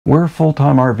We're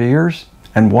full-time RVers,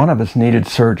 and one of us needed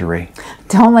surgery.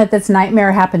 Don't let this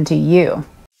nightmare happen to you.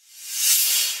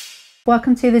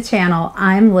 Welcome to the channel.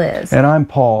 I'm Liz. And I'm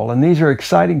Paul, and these are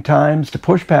exciting times to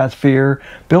push past fear,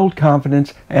 build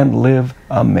confidence, and live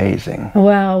amazing.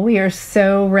 Well, we are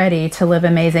so ready to live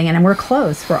amazing, and we're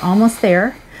close. We're almost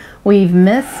there. We've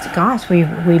missed,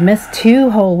 we missed 2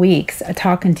 whole weeks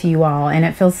talking to you all, and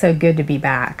it feels so good to be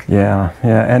back. Yeah,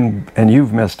 and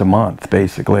you've missed a month,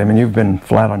 basically. I mean, you've been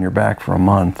flat on your back for a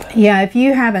month. Yeah, if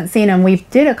you haven't seen them, we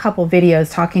did a couple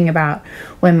videos talking about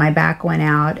when my back went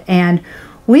out, and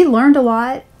we learned a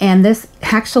lot, and this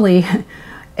actually,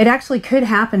 it actually could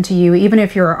happen to you even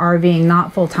if you're RVing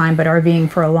not full-time but RVing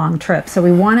for a long trip. So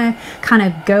we want to kind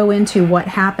of go into what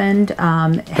happened,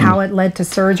 how it led to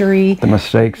surgery, the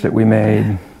mistakes that we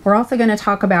made. We're also going to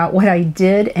talk about what I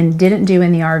did and didn't do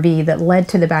in the RV that led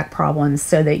to the back problems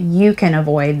so that you can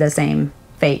avoid the same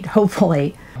fate,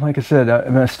 hopefully. Like I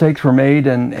said, mistakes were made,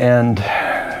 and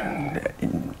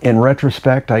in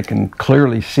retrospect, I can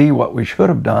clearly see what we should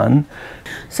have done.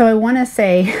 So I want to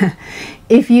say,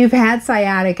 if you've had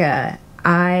sciatica,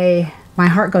 my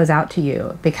heart goes out to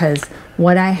you, because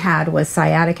what I had was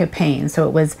sciatica pain. So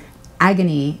it was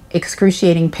agony,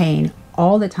 excruciating pain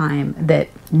all the time that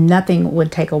nothing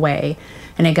would take away.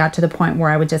 And it got to the point where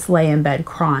I would just lay in bed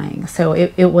crying. So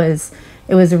it was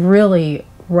really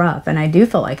rough. And I do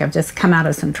feel like I've just come out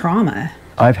of some trauma.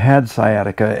 I've had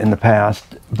sciatica in the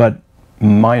past, but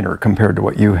minor compared to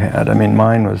what you had. I mean,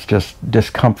 mine was just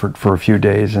discomfort for a few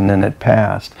days and then it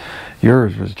passed.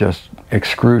 Yours was just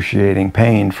excruciating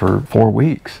pain for 4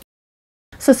 weeks.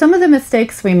 So some of the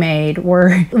mistakes we made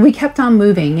were, we kept on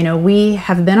moving. You know, we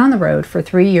have been on the road for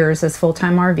 3 years as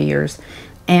full-time RVers,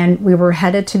 and we were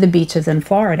headed to the beaches in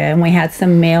Florida, and we had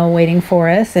some mail waiting for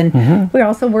us, and we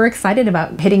also were excited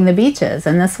about hitting the beaches,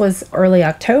 and this was early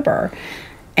October.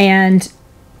 And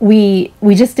we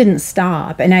just didn't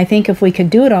stop. And I think if we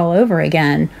could do it all over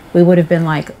again, we would have been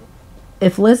like,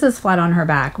 if Liz is flat on her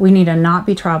back, we need to not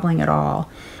be traveling at all.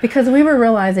 Because we were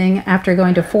realizing after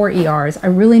going to 4 ERs, I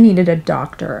really needed a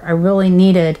doctor. I really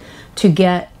needed to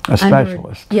get a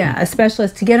specialist. A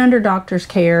specialist to get under doctor's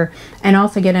care, and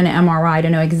also get an MRI to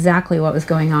know exactly what was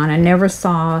going on. I never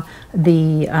saw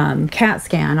the CAT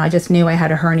scan. I just knew I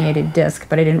had a herniated disc,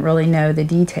 but I didn't really know the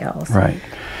details. Right.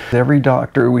 Every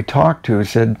doctor we talked to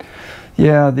said,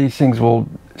 yeah, these things will,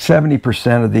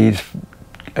 70% of these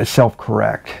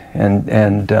self-correct,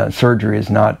 and surgery is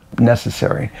not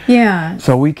necessary. Yeah.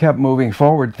 So we kept moving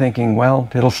forward thinking, well,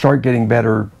 it'll start getting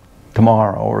better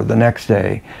tomorrow or the next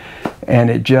day, and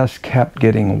it just kept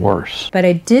getting worse. But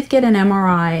I did get an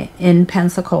MRI in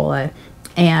Pensacola,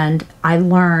 and I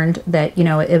learned that, you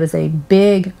know, it was a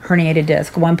big herniated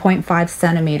disc, 1.5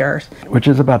 centimeters. Which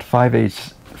is about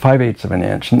 5/8 of an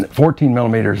inch. 14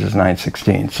 millimeters is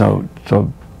 9/16, so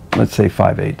let's say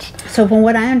 5/8. So from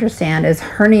what I understand is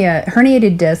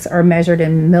herniated discs are measured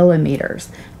in millimeters,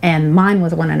 and mine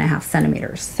was 1.5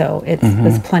 centimeters, so it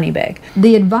was plenty big.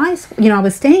 The advice, you know, I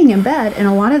was staying in bed, and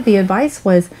a lot of the advice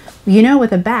was, you know,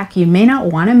 with a back, you may not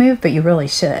want to move, but you really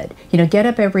should. You know, get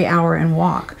up every hour and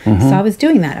walk. So I was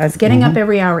doing that. I was getting up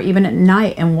every hour, even at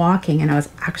night, and walking, and I was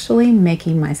actually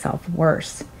making myself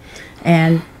worse.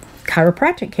 And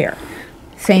chiropractic care,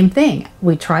 same thing.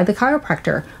 We tried the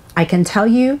chiropractor. I can tell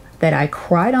you that I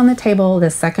cried on the table the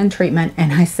second treatment,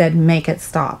 and I said, make it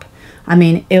stop. I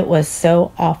mean, it was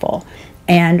so awful.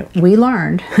 And we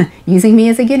learned, using me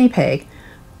as a guinea pig,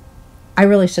 I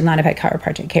really should not have had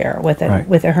chiropractic care with a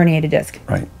herniated disc.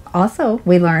 Right. Also,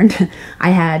 we learned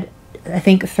I had, I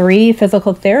think, 3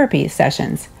 physical therapy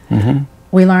sessions.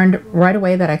 We learned right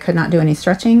away that I could not do any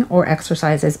stretching or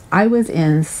exercises. I was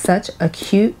in such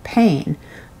acute pain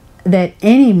that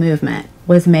any movement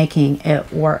was making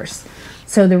it worse.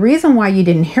 So the reason why you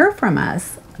didn't hear from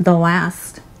us the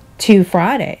last 2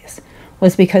 Fridays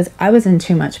was because I was in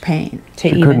too much pain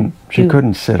to She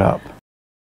couldn't sit up.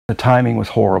 The timing was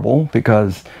horrible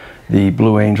because the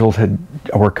Blue Angels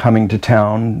were coming to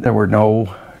town. There were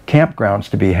no campgrounds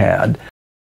to be had.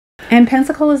 And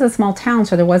Pensacola is a small town,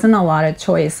 so there wasn't a lot of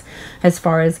choice as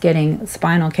far as getting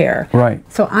spinal care. Right.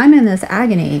 So I'm in this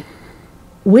agony.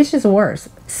 Which is worse,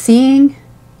 seeing,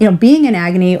 you know, being in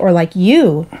agony, or like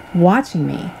you watching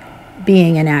me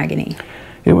being in agony?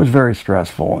 It was very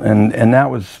stressful, and that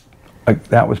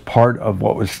was part of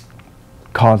what was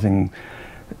causing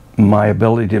my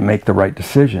ability to make the right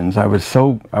decisions. I was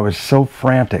so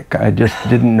frantic. I just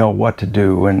didn't know what to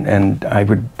do, and I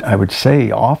would say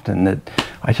often that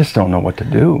I just don't know what to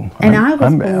do. And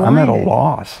I'm at a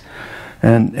loss.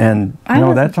 And you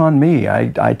know, that's on me.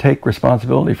 I take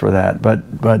responsibility for that.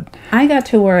 But I got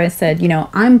to where I said, you know,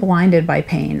 I'm blinded by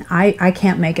pain. I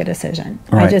can't make a decision.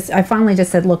 Right. I finally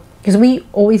just said, look, because we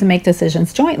always make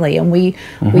decisions jointly and we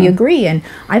agree. And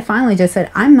I finally just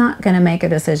said, I'm not going to make a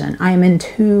decision. I am in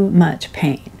too much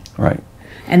pain. Right.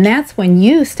 And that's when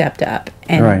you stepped up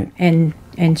and Right.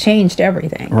 and changed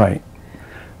everything. Right.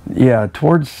 Yeah.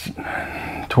 Towards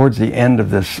the end of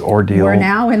this ordeal, We're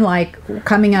now in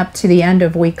coming up to the end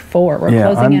of week 4. We're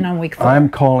closing in on week 4. I'm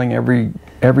calling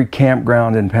every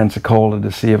campground in Pensacola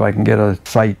to see if I can get a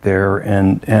site there,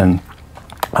 and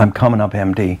I'm coming up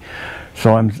empty.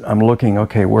 So I'm looking,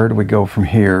 okay, where do we go from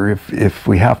here? If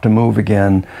we have to move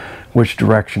again, which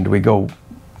direction do we go?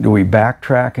 Do we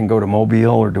backtrack and go to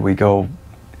Mobile, or do we go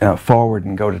forward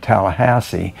and go to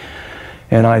Tallahassee?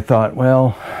 And I thought,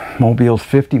 well, Mobile's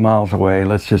 50 miles away.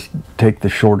 Let's just take the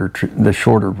shorter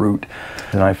route.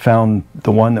 And I found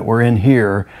the one that we're in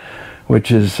here,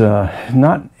 which is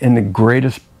not in the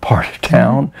greatest part of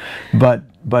town, but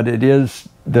it is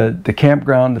the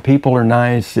campground. The people are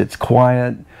nice. It's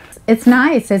quiet. It's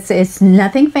nice. It's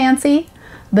nothing fancy,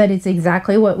 but it's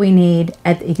exactly what we need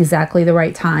at exactly the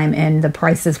right time, and the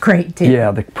price is great too.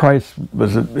 Yeah, the price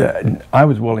was, I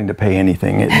was willing to pay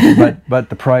anything, but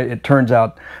the price, it turns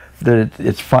out that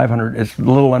it's a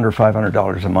little under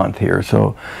 $500 a month here.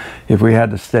 So if we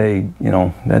had to stay, you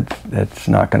know, that's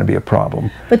not going to be a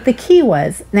problem. But the key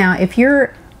was, now if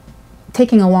you're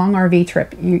taking a long RV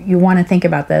trip, you want to think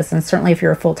about this, and certainly if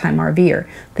you're a full-time RVer,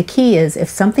 the key is if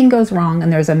something goes wrong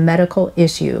and there's a medical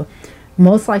issue,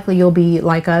 most likely you'll be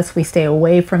like us. We stay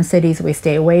away from cities, we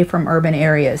stay away from urban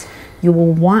areas. You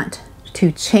will want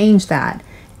to change that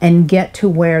and get to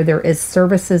where there is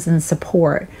services and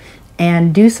support,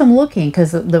 and do some looking,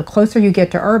 because the closer you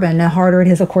get to urban, the harder it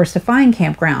is, of course, to find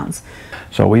campgrounds.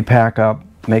 So we pack up,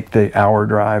 make the hour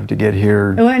drive to get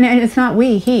here. Oh, and it's not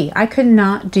he. I could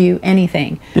not do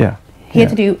anything. Yeah. He had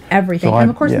to do everything. So and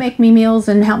of course make me meals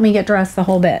and help me get dressed, the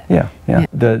whole bit. Yeah.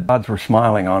 The odds were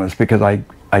smiling on us, because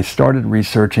I started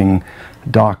researching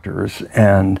doctors,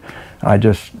 and I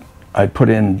put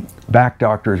in back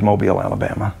doctors, Mobile,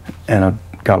 Alabama, and I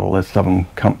got a list of them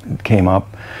came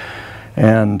up.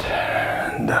 And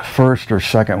the first or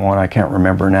second one, I can't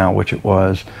remember now which it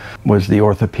was the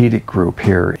orthopedic group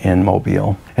here in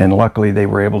Mobile. And luckily they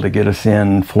were able to get us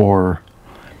in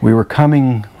we were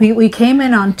coming. We came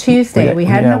in on Tuesday. We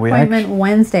had an appointment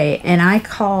Wednesday, and I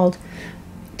called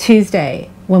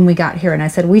Tuesday when we got here, and I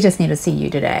said, we just need to see you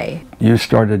today. You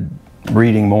started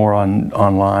reading more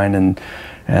online,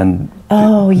 and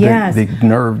oh yes, the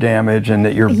nerve damage, and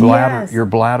that your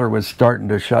bladder was starting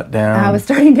to shut down. I was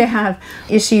starting to have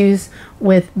issues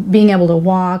with being able to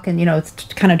walk, and it's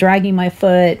kind of dragging my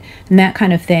foot and that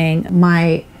kind of thing.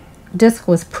 My disc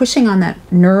was pushing on that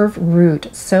nerve root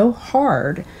so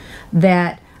hard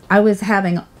that I was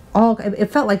having it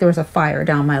felt like there was a fire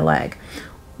down my leg.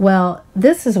 Well,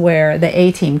 this is where the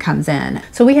A-team comes in.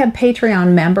 So we have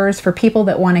Patreon members for people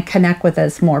that want to connect with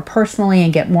us more personally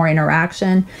and get more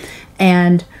interaction.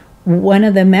 And one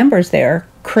of the members there,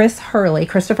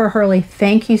 Christopher Hurley,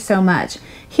 thank you so much.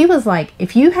 He was like,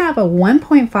 if you have a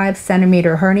 1.5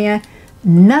 centimeter hernia,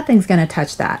 nothing's going to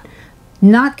touch that.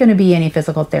 Not going to be any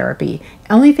physical therapy.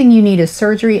 Only thing you need is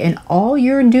surgery, and all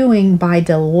you're doing by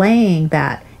delaying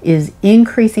that is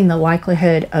increasing the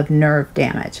likelihood of nerve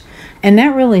damage. And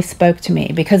that really spoke to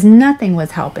me, because nothing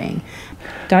was helping.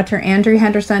 Dr. Andrew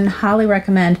Henderson, highly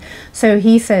recommend. So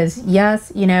he says,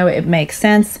 yes, it makes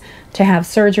sense to have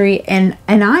surgery. And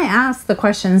I asked the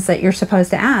questions that you're supposed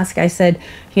to ask. I said,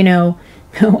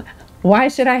 why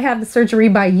should I have the surgery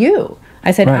by you?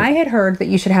 I said, right. I had heard that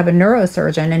you should have a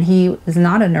neurosurgeon, and he is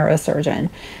not a neurosurgeon.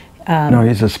 No,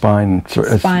 he's a spine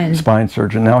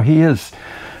surgeon. Now he is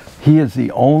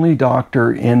the only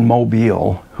doctor in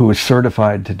Mobile who is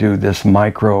certified to do this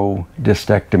micro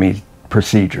discectomy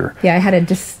procedure. Yeah, I had a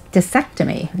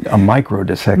discectomy. A micro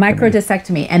discectomy. Micro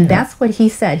discectomy, and that's what he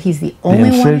said. He's the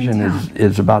only one in town. The incision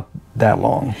is about that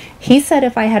long. He said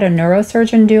if I had a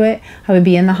neurosurgeon do it, I would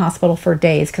be in the hospital for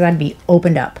days, because I'd be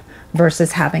opened up,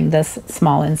 versus having this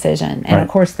small incision. And of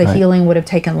course the healing would have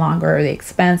taken longer, the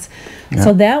expense. Yeah.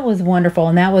 So that was wonderful,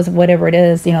 and that was whatever it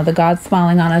is, the God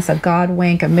smiling on us, a God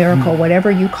wink, a miracle,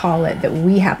 whatever you call it, that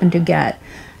we happened to get.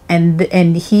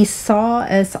 And he saw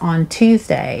us on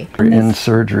Tuesday. In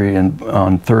surgery, and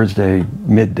on Thursday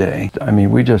midday. I mean,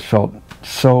 we just felt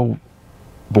so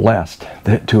blessed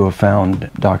to have found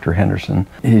Dr. Henderson.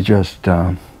 He just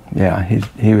Yeah,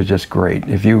 he was just great.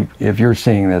 If you're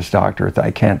seeing this, doctor,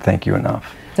 I can't thank you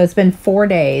enough. So it's been 4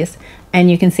 days, and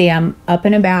you can see I'm up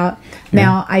and about.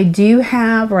 Now, I do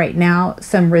have right now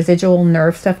some residual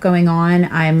nerve stuff going on.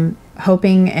 I'm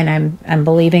hoping and I'm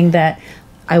believing that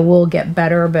I will get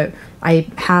better, but I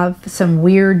have some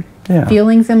weird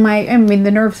feelings in I mean,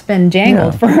 the nerve's been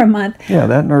jangled for a month. Yeah,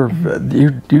 that nerve,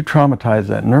 you traumatize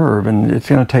that nerve, and it's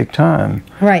going to take time.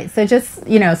 Right. So just,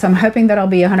 so I'm hoping that I'll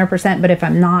be 100%, but if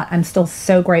I'm not, I'm still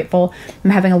so grateful. I'm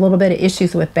having a little bit of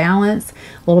issues with balance,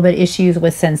 a little bit of issues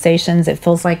with sensations. It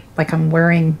feels like I'm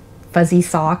wearing fuzzy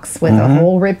socks with a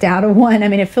hole ripped out of one. I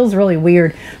mean, it feels really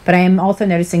weird, but I am also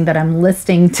noticing that I'm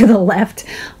listing to the left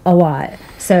a lot.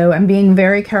 So I'm being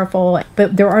very careful,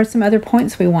 but there are some other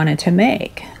points we wanted to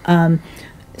make.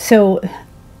 So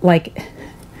I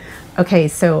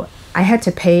had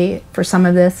to pay for some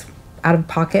of this out of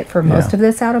pocket, for most of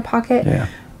this out of pocket. Yeah.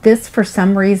 This, for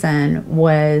some reason,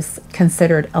 was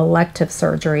considered elective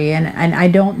surgery, and I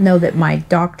don't know that my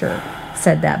doctor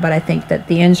said that, but I think that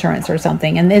the insurance or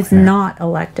something, and it's not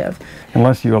elective.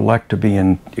 Unless you elect to be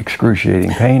in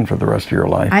excruciating pain for the rest of your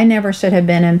life. I never should have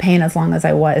been in pain as long as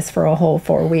I was for a whole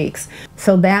 4 weeks.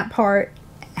 So that part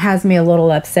has me a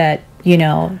little upset,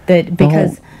 that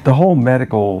because... The whole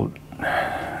medical...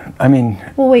 I mean,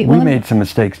 we made some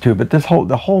mistakes too, but the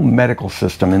whole medical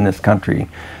system in this country,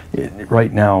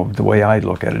 right now, the way I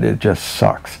look at it, it just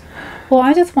sucks. Well,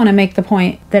 I just want to make the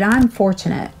point that I'm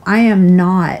fortunate. I am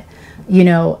not,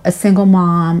 a single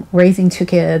mom raising 2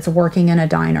 kids, working in a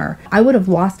diner. I would have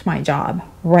lost my job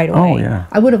right away. Oh, yeah.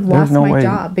 I would have lost my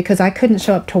job because I couldn't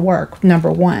show up to work,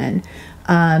 number one.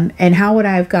 And how would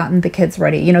I have gotten the kids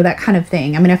ready? That kind of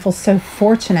thing. I mean, I feel so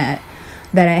fortunate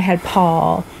that I had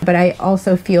Paul, but I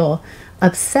also feel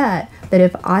upset that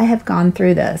if I have gone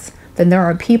through this, then there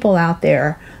are people out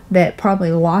there that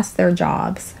probably lost their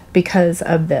jobs because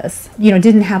of this,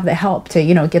 didn't have the help to,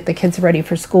 get the kids ready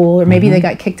for school, or maybe they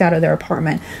got kicked out of their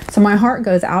apartment. So my heart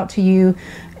goes out to you,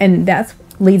 and that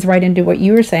leads right into what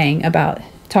you were saying about,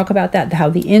 talk about that, how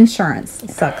the insurance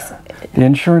sucks. The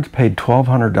insurance paid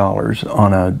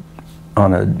 $1,200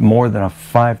 on a more than a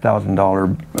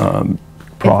 $5,000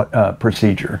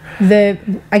 procedure.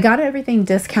 I got everything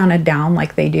discounted down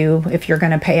like they do if you're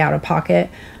going to pay out of pocket.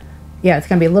 Yeah, it's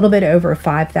going to be a little bit over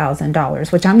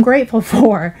 $5,000, which I'm grateful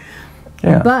for.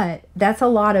 Yeah. But that's a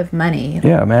lot of money.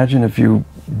 Yeah, imagine if you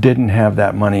didn't have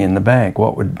that money in the bank.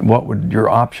 What would your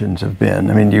options have been?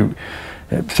 I mean,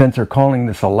 since they're calling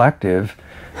this elective,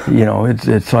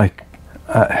 it's like,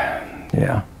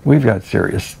 yeah, we've got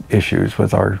serious issues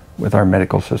with our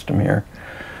medical system here.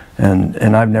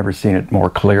 And I've never seen it more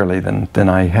clearly than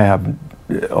I have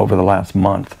over the last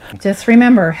month. Just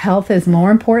remember, health is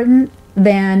more important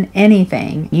than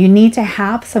anything. You need to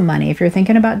have some money. If you're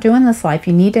thinking about doing this life,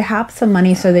 you need to have some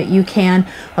money so that you can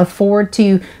afford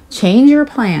to change your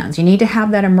plans. You need to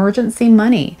have that emergency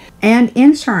money and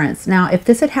insurance. Now, if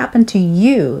this had happened to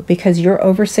you because you're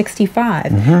over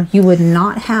 65, you would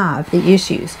not have the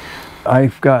issues.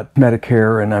 I've got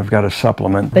Medicare and I've got a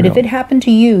supplement. But if it happened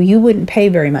to you, you wouldn't pay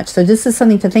very much. So this is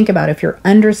something to think about if you're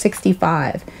under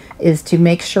 65, is to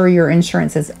make sure your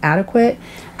insurance is adequate.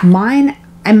 Mine,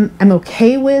 I'm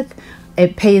okay with.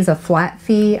 It pays a flat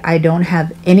fee. I don't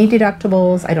have any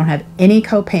deductibles. I don't have any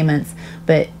co-payments.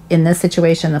 But in this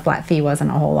situation, the flat fee wasn't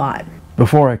a whole lot.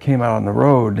 Before I came out on the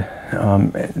road,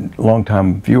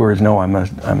 longtime viewers know I'm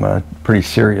a pretty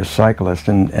serious cyclist,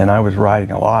 and I was riding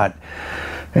a lot.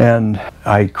 And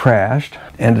I crashed,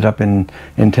 ended up in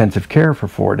intensive care for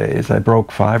 4 days. I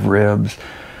broke 5 ribs,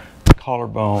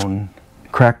 collarbone,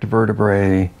 cracked a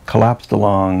vertebrae, collapsed a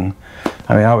lung.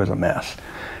 I mean, I was a mess.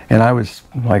 And I was,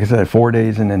 like I said, 4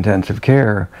 days in intensive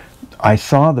care. I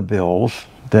saw the bills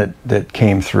that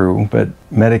came through, but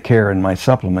Medicare and my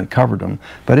supplement covered them.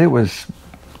 But it was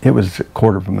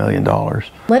 $250,000.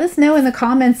 Let us know in the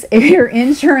comments if your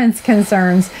insurance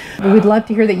concerns. We'd love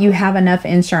to hear that you have enough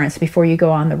insurance before you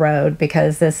go on the road,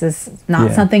 because this is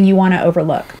not something you want to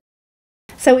overlook.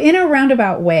 So in a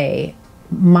roundabout way,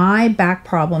 my back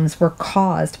problems were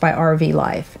caused by RV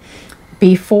life.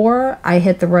 Before I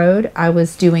hit the road, I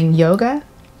was doing yoga,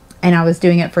 and I was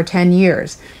doing it for 10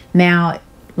 years. Now,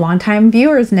 longtime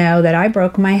viewers know that I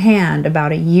broke my hand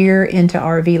about a year into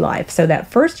RV life. So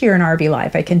that first year in RV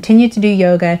life, I continued to do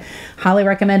yoga. Highly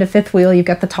recommend a fifth wheel. You've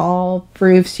got the tall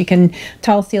roofs,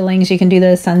 tall ceilings, you can do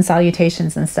the sun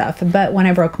salutations and stuff. But when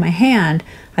I broke my hand,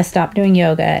 I stopped doing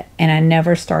yoga and I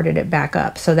never started it back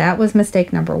up. So that was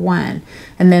mistake number 1.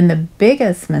 And then the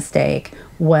biggest mistake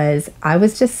was I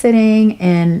was just sitting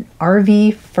in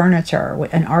RV furniture,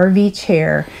 with an RV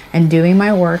chair, and doing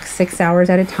my work 6 hours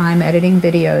at a time, editing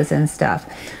videos and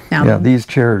stuff. Now, yeah, these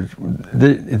chairs,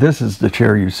 this is the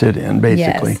chair you sit in,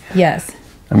 basically. Yes, yes.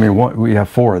 I mean, we have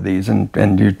 4 of these, and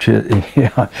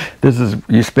yeah,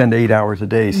 you spend 8 hours a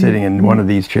day sitting in one of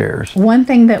these chairs. One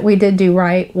thing that we did do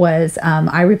right was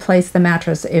I replaced the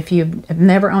mattress. If you've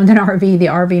never owned an RV, the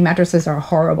RV mattresses are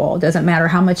horrible. It doesn't matter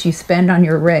how much you spend on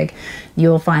your rig,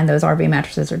 you'll find those RV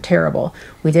mattresses are terrible.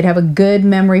 We did have a good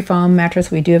memory foam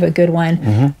mattress. We do have a good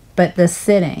one. But the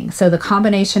sitting, so the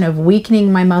combination of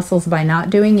weakening my muscles by not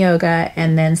doing yoga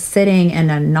and then sitting in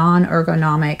a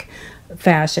non-ergonomic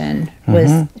fashion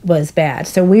was bad.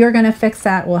 So we are going to fix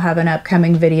that. We'll have an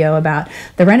upcoming video about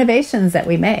the renovations that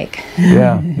we make.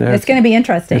 Yeah, it's going to be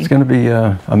interesting. It's going to be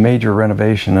a major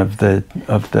renovation of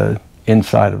the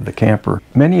inside of the camper.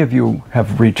 Many of you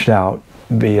have reached out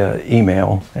via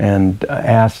email and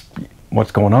asked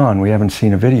what's going on. We haven't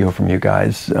seen a video from you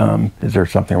guys. Is there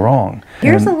something wrong?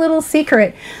 Here's a little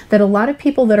secret that a lot of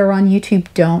people that are on YouTube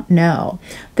don't know.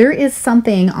 There is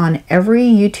something on every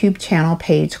YouTube channel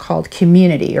page called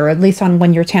community, or at least on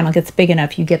when your channel gets big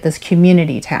enough, you get this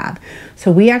community tab. So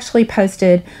we actually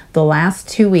posted the last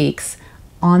 2 weeks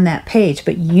on that page,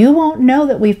 but you won't know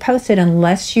that we've posted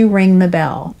unless you ring the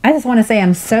bell. I just want to say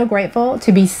I'm so grateful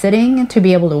to be sitting, to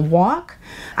be able to walk.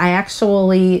 I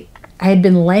had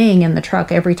been laying in the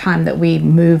truck every time that we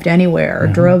moved anywhere or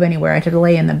drove anywhere. I had to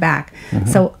lay in the back.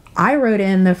 So I rode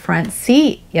in the front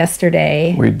seat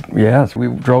yesterday. Yes, we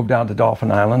drove down to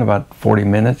Dolphin Island about 40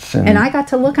 minutes. And I got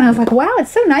to look and I was like, wow, it's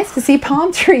so nice to see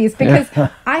palm trees, because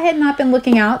I had not been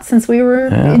looking out since we were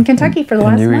in Kentucky for the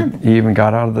last month. You even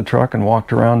got out of the truck and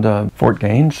walked around Fort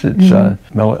Gaines. It's an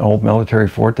old military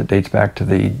fort that dates back to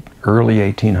the early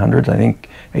 1800s, I think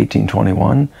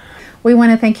 1821. We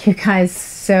want to thank you guys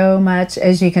so much.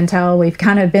 As you can tell, we've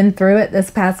kind of been through it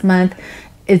this past month.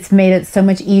 It's made it so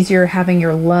much easier having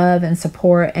your love and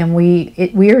support, and we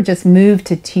are just moved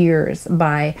to tears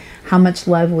by how much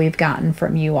love we've gotten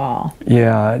from you all.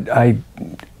 Yeah,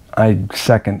 I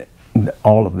second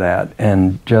all of that,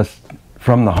 and just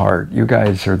from the heart, you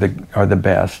guys are the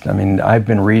best. I mean, I've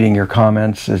been reading your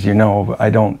comments. As you know,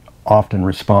 I don't often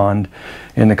respond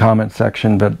in the comment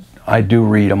section, but I do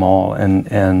read them all, and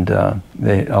a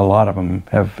lot of them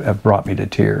have brought me to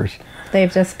tears.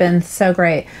 They've just been so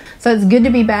great. So it's good to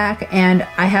be back, and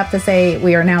I have to say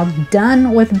we are now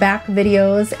done with back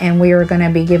videos, and we are going to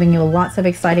be giving you lots of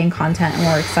exciting content, and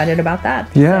we're excited about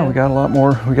that. Yeah, so we got a lot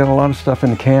more. We got a lot of stuff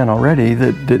in the can already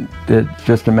that's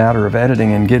just a matter of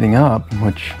editing and getting up,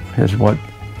 which is what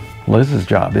Liz's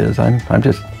job is. I'm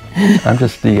just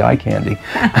the eye candy.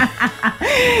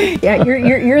 Yeah,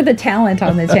 you're the talent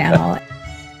on the channel.